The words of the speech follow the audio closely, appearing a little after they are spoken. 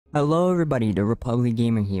Hello everybody,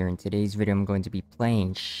 TheRepublicGamer here. In today's video I'm going to be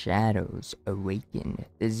playing Shadows Awaken.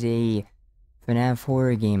 This is a FNAF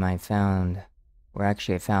horror game I found, or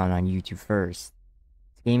actually I found on YouTube first.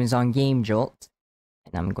 This game is on Game Jolt,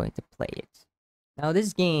 and I'm going to play it. Now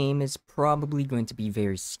this game is probably going to be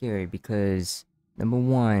very scary because, number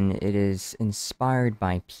one, it is inspired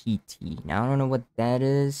by PT. Now I don't know what that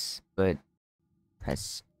is, but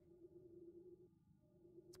press.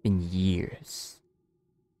 It's been years.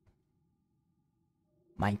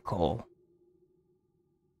 Michael.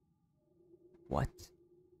 What?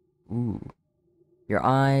 Ooh. Your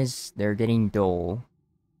eyes, they're getting dull.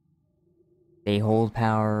 They hold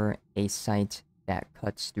power, a sight that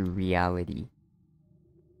cuts through reality.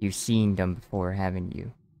 You've seen them before, haven't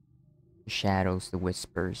you? The shadows, the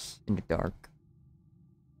whispers, in the dark.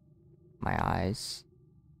 My eyes.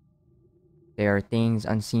 They are things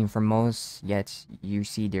unseen for most, yet you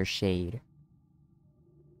see their shade.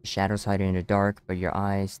 The shadows hide in the dark, but your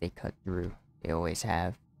eyes, they cut through. They always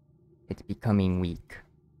have. It's becoming weak.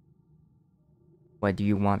 What do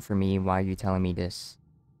you want from me? Why are you telling me this?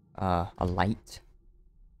 A light?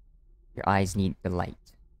 Your eyes need the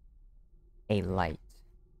light. A light.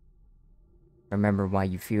 Remember why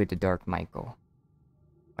you fear the dark, Michael.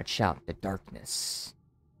 Watch out, the darkness.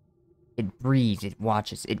 It breathes, it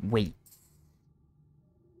watches, it waits.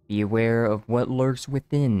 Be aware of what lurks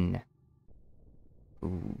within.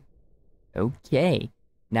 Ooh. Okay.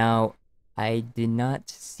 Now, I did not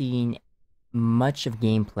see much of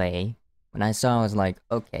gameplay. When I saw, I was like,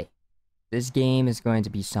 okay, this game is going to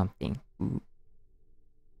be something. Ooh.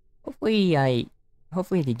 Hopefully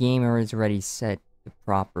the gamer is already set the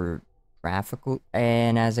proper graphical,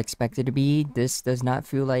 and as expected to be, this does not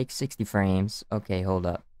feel like 60 frames. Okay, hold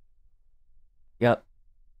up. Yup.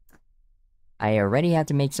 I already had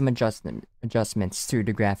to make some adjustments to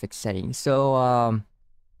the graphics settings. So,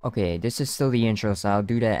 okay, this is still the intro, so I'll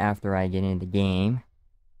do that after I get in the game.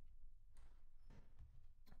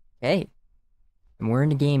 Okay. And we're in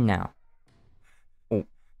the game now. Oh.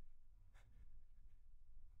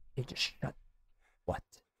 It just shut. What?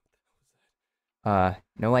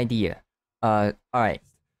 No idea. Alright.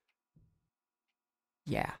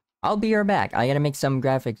 Yeah. I'll be right back. I gotta make some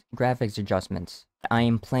graphics adjustments. I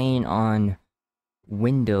am playing on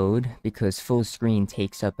windowed because full screen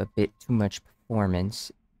takes up a bit too much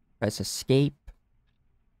performance. Press escape.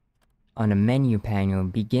 On a menu panel,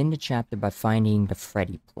 begin the chapter by finding the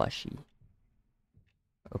Freddy plushie.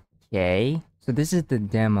 Okay. So this is the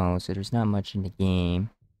demo, so there's not much in the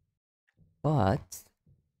game. But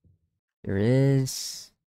there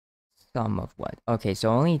is some of what? Okay,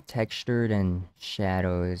 so only textured and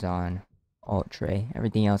shadow is on alt tray.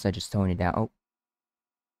 Everything else I just toned it down. Oh.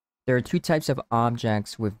 There are two types of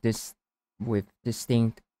objects with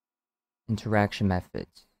distinct interaction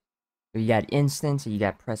methods. So you got instance and you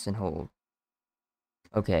got press and hold.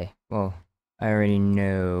 Okay, well, I already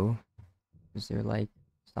know. Is there like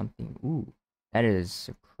something? Ooh, that is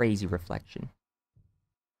a crazy reflection.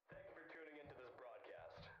 Thank you for tuning into this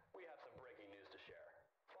broadcast. We have some breaking news to share.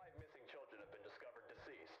 5 missing children have been discovered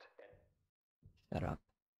deceased, and Shut up.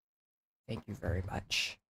 Thank you very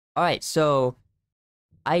much. Alright, so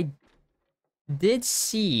I did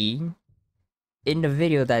see in the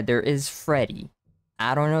video that there is Freddy.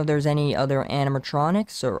 I don't know if there's any other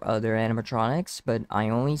animatronics or other animatronics, but I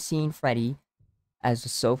only seen Freddy as of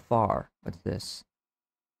so far. What's this?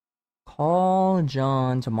 Call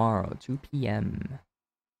John tomorrow, 2 p.m.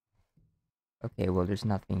 Okay, well, there's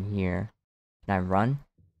nothing here. Can I run?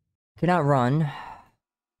 Cannot run.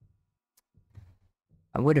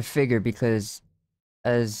 I would have figured because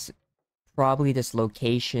as probably this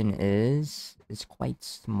location is quite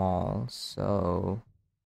small, so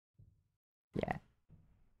yeah.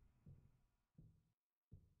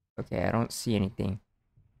 Okay, I don't see anything.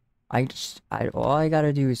 All I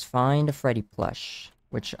gotta do is find a Freddy plush,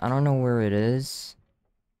 which I don't know where it is.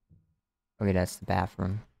 Okay, that's the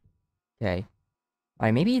bathroom. Okay.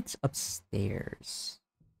 Alright, maybe it's upstairs.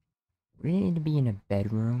 We need to be in a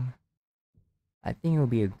bedroom. I think it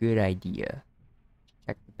would be a good idea.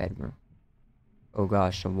 Check the bedroom. Oh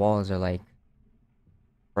gosh, the walls are like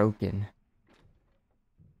broken.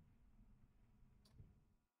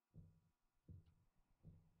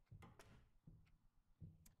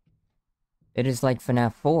 It is like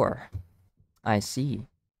FNAF 4. I see.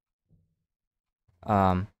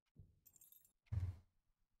 Um,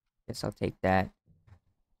 guess I'll take that.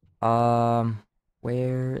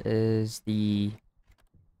 Where is the...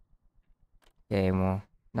 Okay, well,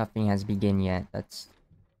 nothing has begun yet. That's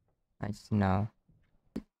nice to know.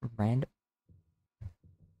 Random.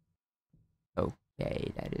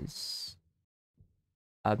 Okay, that is...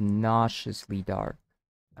 obnoxiously dark.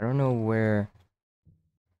 I don't know where...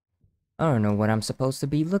 I don't know what I'm supposed to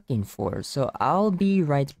be looking for, so I'll be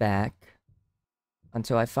right back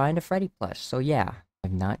until I find a Freddy plush. So yeah,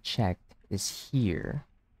 I've not checked is here.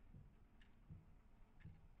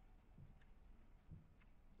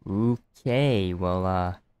 Okay,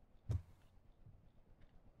 well,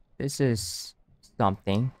 this is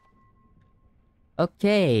something.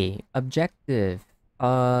 Okay, objective.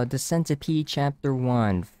 The Centipede Chapter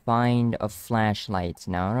 1, find a flashlight.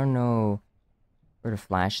 Now, I don't know where the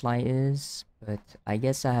flashlight is, but I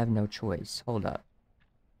guess I have no choice. Hold up.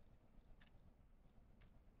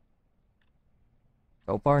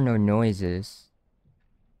 So far, no noises.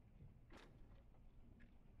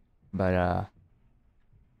 But,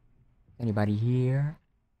 anybody here?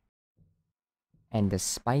 And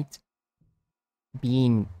despite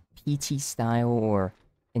being PT style or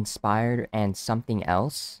inspired and something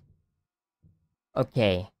else...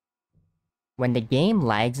 Okay. When the game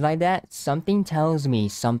lags like that, something tells me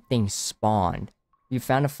something spawned. You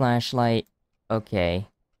found a flashlight. Okay.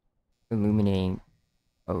 Illuminating.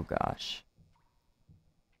 Oh gosh.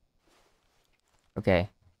 Okay.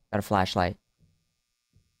 Got a flashlight.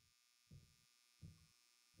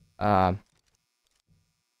 Um.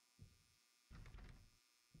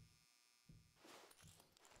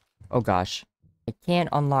 Oh gosh. I can't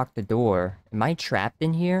unlock the door. Am I trapped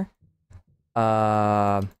in here?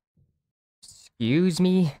 Excuse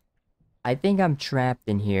me? I think I'm trapped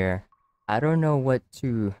in here. I don't know what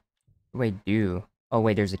to... Wait, do. Oh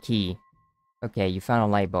wait, there's a key. Okay, you found a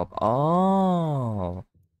light bulb. Oh!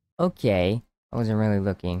 Okay. I wasn't really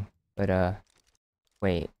looking. But,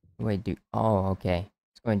 wait. Wait, do... Oh, okay.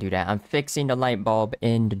 Let's go and do that. I'm fixing the light bulb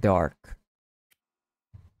in the dark.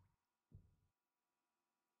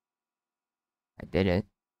 I did it.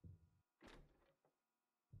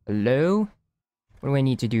 Hello? What do I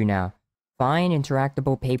need to do now? Find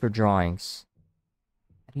interactable paper drawings.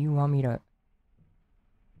 How do you want me to...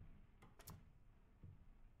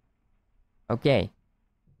 Okay.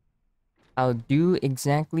 I'll do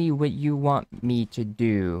exactly what you want me to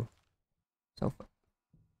do. So...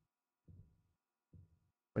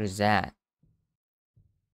 What is that?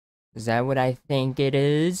 Is that what I think it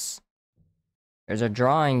is? There's a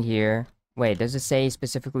drawing here. Wait, does it say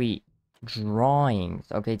specifically drawings?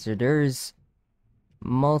 Okay, so there's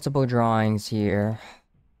multiple drawings here.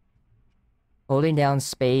 Holding down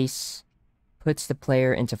space puts the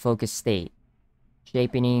player into focus state,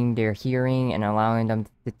 shaping their hearing and allowing them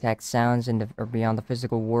to detect sounds in the or beyond the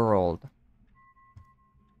physical world.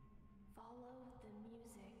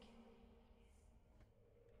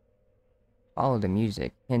 Follow the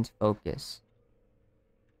music. Hint focus.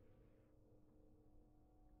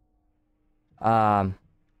 I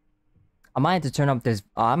might have to turn up this.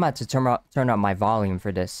 I might have to turn up my volume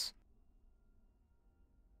for this.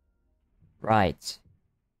 Right.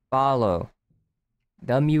 Follow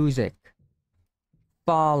the music.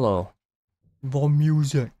 Follow the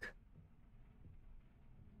music.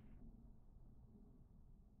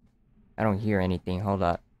 I don't hear anything. Hold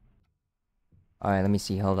up. Alright, let me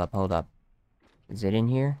see. Hold up, hold up. Is it in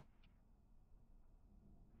here?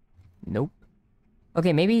 Nope.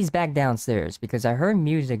 Okay, maybe he's back downstairs, because I heard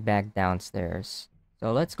music back downstairs.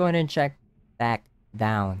 So let's go ahead and check back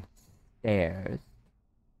downstairs.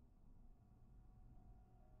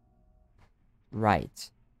 Right.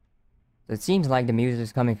 So it seems like the music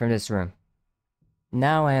is coming from this room.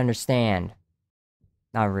 Now I understand.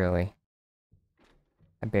 Not really.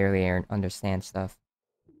 I barely understand stuff.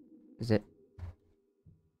 Is it?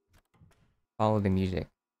 Follow the music.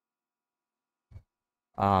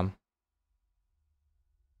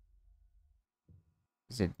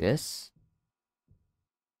 Is it this?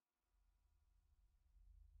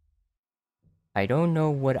 I don't know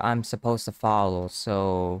what I'm supposed to follow,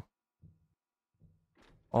 so...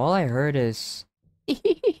 All I heard is...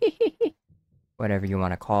 whatever you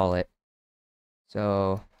want to call it.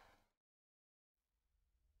 So...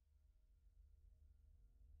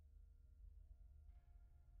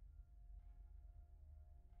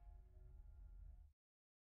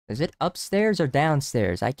 Is it upstairs or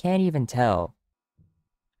downstairs? I can't even tell.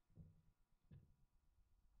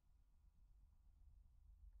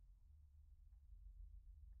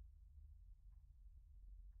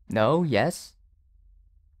 No? Yes?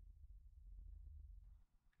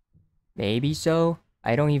 Maybe so?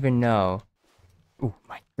 I don't even know. Oh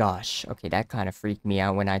my gosh. Okay, that kind of freaked me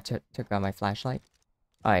out when I took out my flashlight.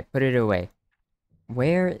 Alright, put it away.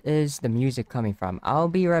 Where is the music coming from? I'll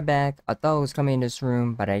be right back. I thought it was coming in this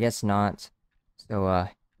room, but I guess not. So,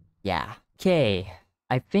 yeah. Okay.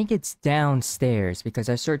 I think it's downstairs because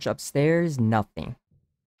I searched upstairs, nothing.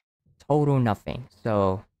 total nothing.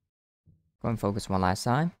 So, go and focus one last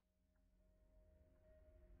time.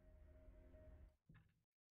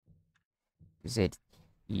 Is it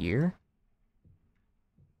here?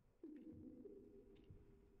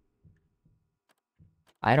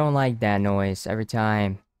 I don't like that noise every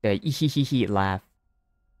time the ee laugh.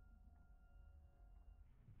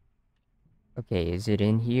 Okay, is it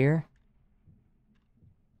in here?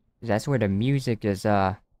 That's where the music is,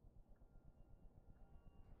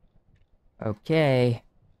 okay.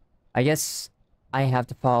 I guess I have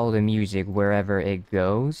to follow the music wherever it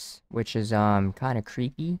goes, which is, kind of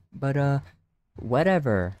creepy, but,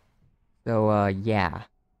 whatever. So, yeah.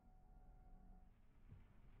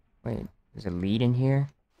 Wait, there's a lead in here?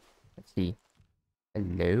 Let's see.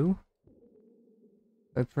 Hello?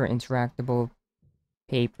 Look for interactable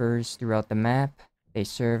papers throughout the map. They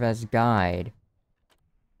serve as guide.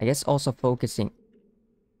 I guess also focusing...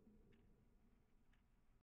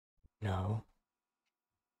 No.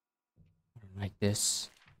 I don't like this.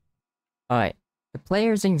 Alright. The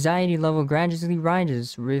player's anxiety level gradually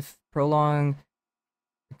rises with prolonged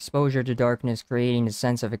exposure to darkness, creating a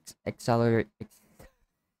sense of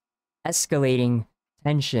escalating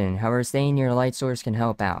tension. However, staying near a light source can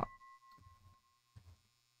help out.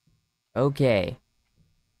 Okay.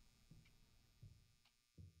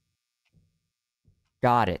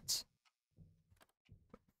 Got it.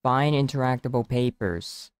 Find interactable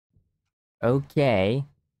papers. Okay.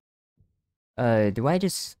 Do I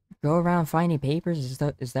just go around finding papers? Is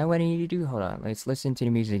that what I need to do? Hold on, let's listen to the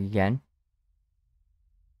music again.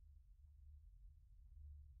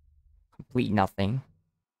 Complete nothing.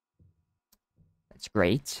 That's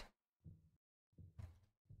great.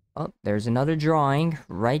 Oh, there's another drawing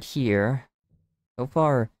right here. So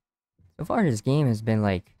far this game has been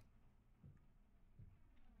like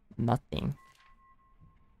nothing.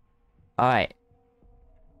 Alright.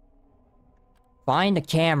 Find the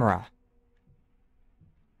camera.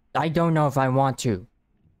 I don't know if I want to.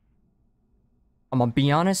 I'm gonna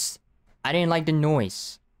be honest, I didn't like the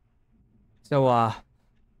noise. So,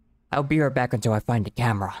 I'll be right back until I find the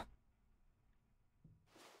camera.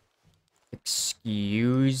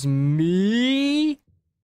 Excuse me?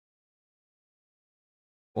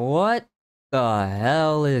 What the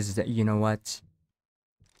hell is that? You know what?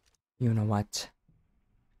 You know what?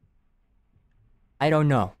 I don't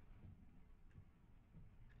know.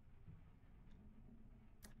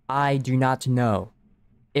 I do not know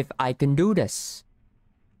if I can do this.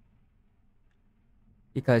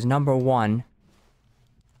 Because number one,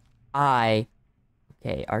 okay,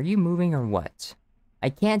 are you moving or what? I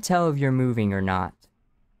can't tell if you're moving or not.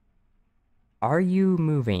 Are you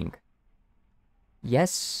moving?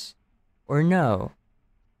 Yes or no?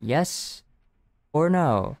 Yes or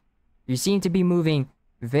no? You seem to be moving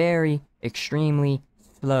very, extremely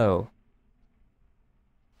slow.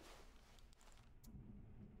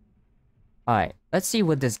 Alright, let's see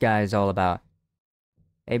what this guy is all about.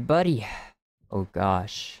 Hey, buddy. Oh,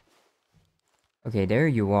 gosh. Okay, there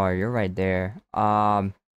you are. You're right there.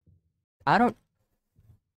 I don't...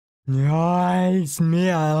 Nice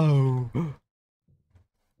meow.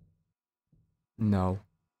 No.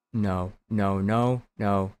 No. No, no,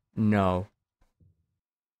 no, no.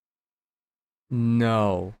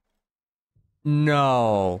 No.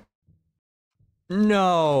 No.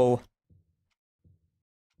 No.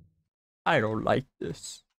 I don't like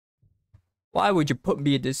this. Why would you put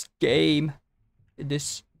me in this game? In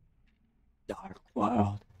this dark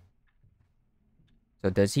world?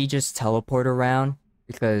 So does he just teleport around?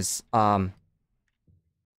 Because, how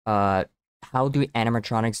do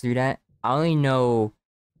animatronics do that? I only know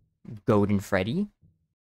Golden Freddy,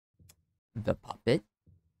 the puppet.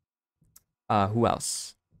 Who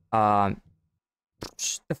else? The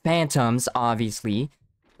Phantoms, obviously.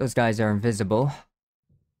 Those guys are invisible.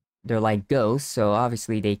 They're like ghosts, so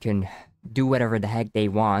obviously they can do whatever the heck they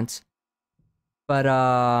want. But,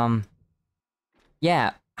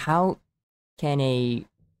 yeah, how can a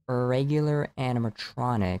regular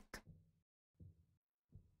animatronic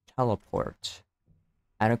teleport?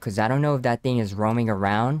 Cause I don't know if that thing is roaming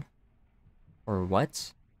around or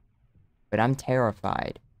what, but I'm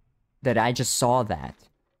terrified that I just saw that.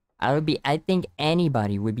 I think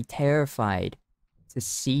anybody would be terrified to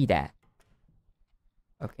see that.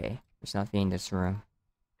 Okay, there's nothing in this room.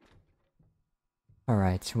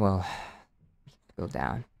 Alright, well, let's go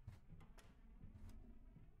down.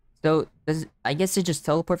 So, I guess it just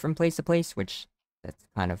teleport from place to place, which, that's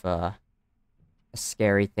kind of a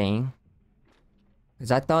scary thing.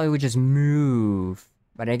 Because I thought it would just move,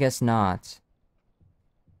 but I guess not.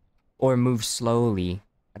 Or move slowly,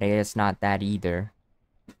 but I guess not that either.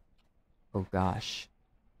 Oh gosh.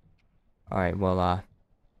 Alright, well, I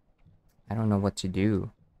don't know what to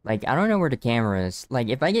do. Like, I don't know where the camera is. Like,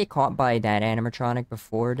 if I get caught by that animatronic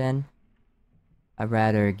before then, I'd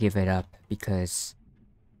rather give it up because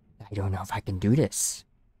I don't know if I can do this.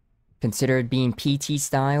 Consider it being PT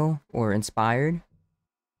style or inspired.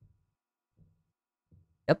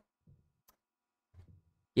 Yep.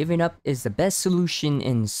 Giving up is the best solution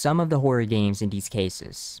in some of the horror games in these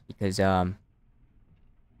cases. Because,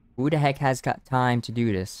 who the heck has got time to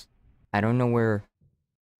do this? I don't know where...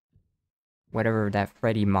 whatever that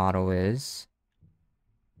Freddy model is.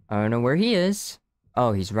 I don't know where he is.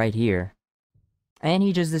 Oh, he's right here. And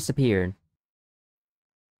he just disappeared.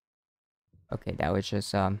 Okay, that was just,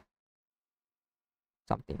 something.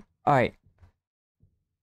 Alright.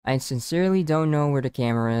 I sincerely don't know where the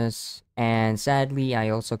camera is, and sadly, I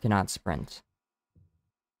also cannot sprint.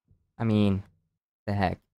 I mean, the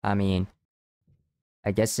heck. I mean,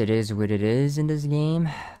 I guess it is what it is in this game.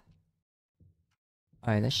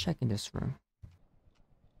 Alright, let's check in this room.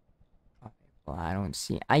 Okay, well, I don't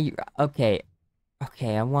see... Okay.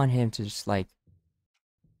 Okay, I want him to just, like...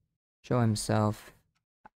 show himself.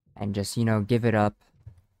 And just, you know, give it up.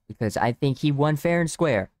 Because I think he won fair and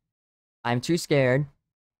square. I'm too scared.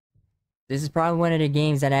 This is probably one of the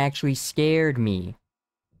games that actually scared me.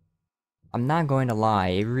 I'm not going to lie,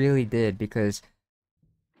 it really did, because...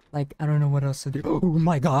 like, I don't know what else to do. Oh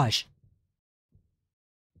my gosh!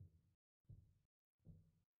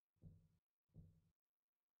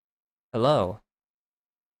 Hello?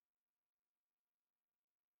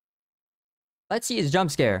 Let's see his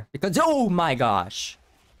jump scare, because oh my gosh!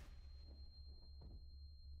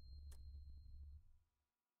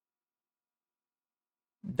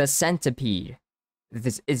 The centipede.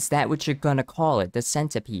 Is that what you're gonna call it? The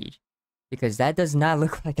centipede. Because that does not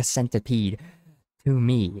look like a centipede to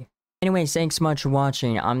me. Anyways, thanks so much for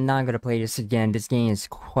watching. I'm not gonna play this again. This game has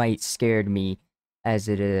quite scared me as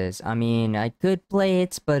it is. I mean, I could play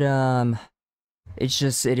it, but it's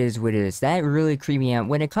just, it is what it is. That really creeped me out.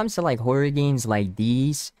 When it comes to like horror games like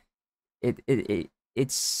these,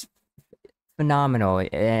 it's phenomenal.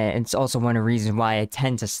 And it's also one of the reasons why I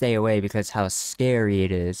tend to stay away, because how scary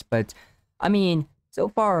it is. But I mean, so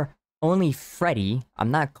far, only Freddy,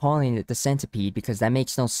 I'm not calling it the centipede because that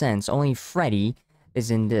makes no sense. Only Freddy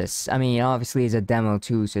is in this. I mean, obviously it's a demo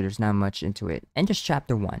too, so there's not much into it. And just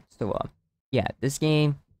chapter 1. So, yeah, this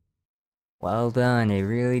game, well done. It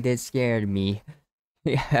really did scare me.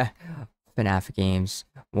 Yeah, FNAF games.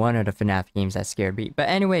 One of the FNAF games that scared me. But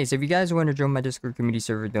anyways, if you guys want to join my Discord community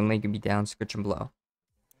server, the link will be down in the description below.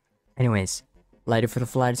 Anyways, like it for the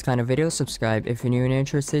flattest kind of video, subscribe if you're new and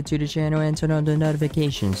interested to the channel, and turn on the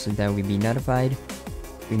notifications so that we'll be notified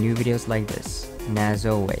for new videos like this. And as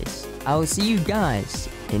always, I will see you guys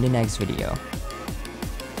in the next video.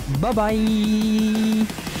 Bye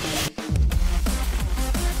bye!